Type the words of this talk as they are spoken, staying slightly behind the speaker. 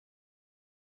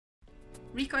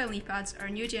Recoil knee pads are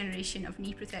a new generation of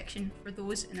knee protection for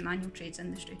those in the manual trades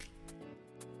industry.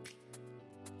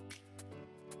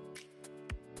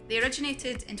 They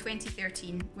originated in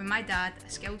 2013 when my dad, a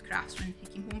skilled craftsman who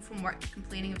came home from work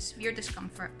complaining of severe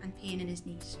discomfort and pain in his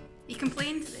knees. He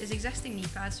complained that his existing knee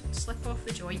pads would slip off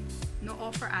the joint, not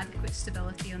offer adequate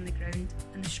stability on the ground,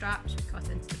 and the straps would cut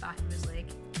into the back of his leg.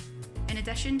 In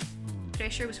addition,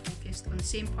 pressure was focused on the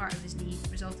same part of his knee,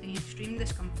 resulting in extreme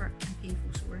discomfort and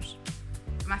painful sores.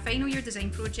 For my final year design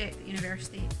project at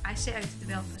university, I set out to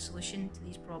develop a solution to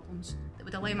these problems that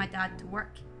would allow my dad to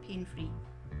work pain-free.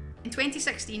 In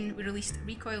 2016, we released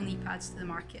Recoil Kneepads to the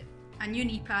market, a new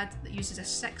knee pad that uses a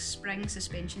 6-spring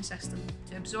suspension system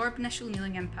to absorb initial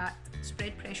kneeling impact,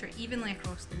 spread pressure evenly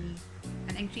across the knee,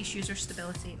 and increase user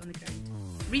stability on the ground.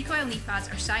 Recoil knee pads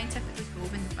are scientifically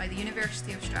proven by the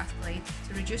University of Strathclyde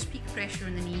to reduce peak pressure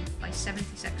on the knee by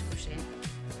 76%.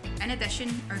 In addition,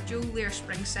 our dual layer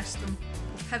spring system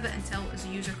will pivot and tilt as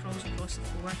the user crawls across the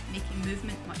floor, making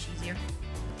movement much easier.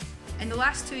 In the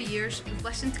last 2 years, we've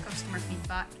listened to customer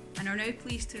feedback and are now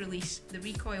pleased to release the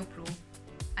Recoil Pro,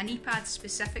 a knee pad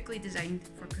specifically designed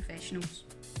for professionals.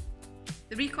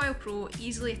 The Recoil Pro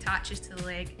easily attaches to the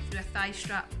leg through a thigh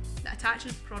strap that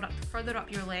attaches the product further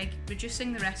up your leg,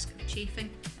 reducing the risk of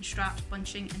chafing and straps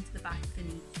bunching into the back of the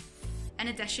knee. In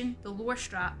addition, the lower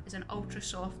strap is an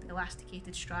ultra-soft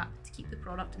elasticated strap to keep the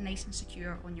product nice and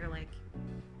secure on your leg.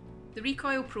 The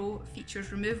Recoil Pro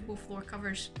features removable floor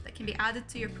covers that can be added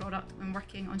to your product when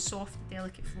working on soft,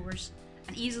 delicate floors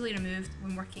and easily removed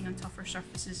when working on tougher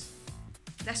surfaces.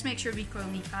 This makes your Recoil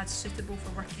knee pads suitable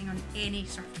for working on any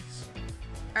surface.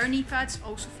 Our knee pads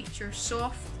also feature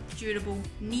soft, durable,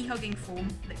 knee-hugging foam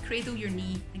that cradle your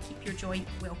knee and keep your joint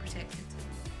well protected.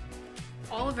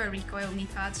 All of our Recoil knee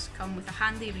pads come with a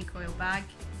handy recoil bag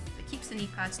that keeps the knee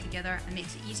pads together and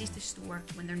makes it easy to store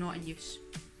when they're not in use.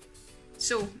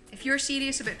 So, if you're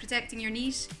serious about protecting your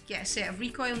knees, get a set of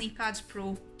Recoil Kneepads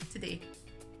Pro today.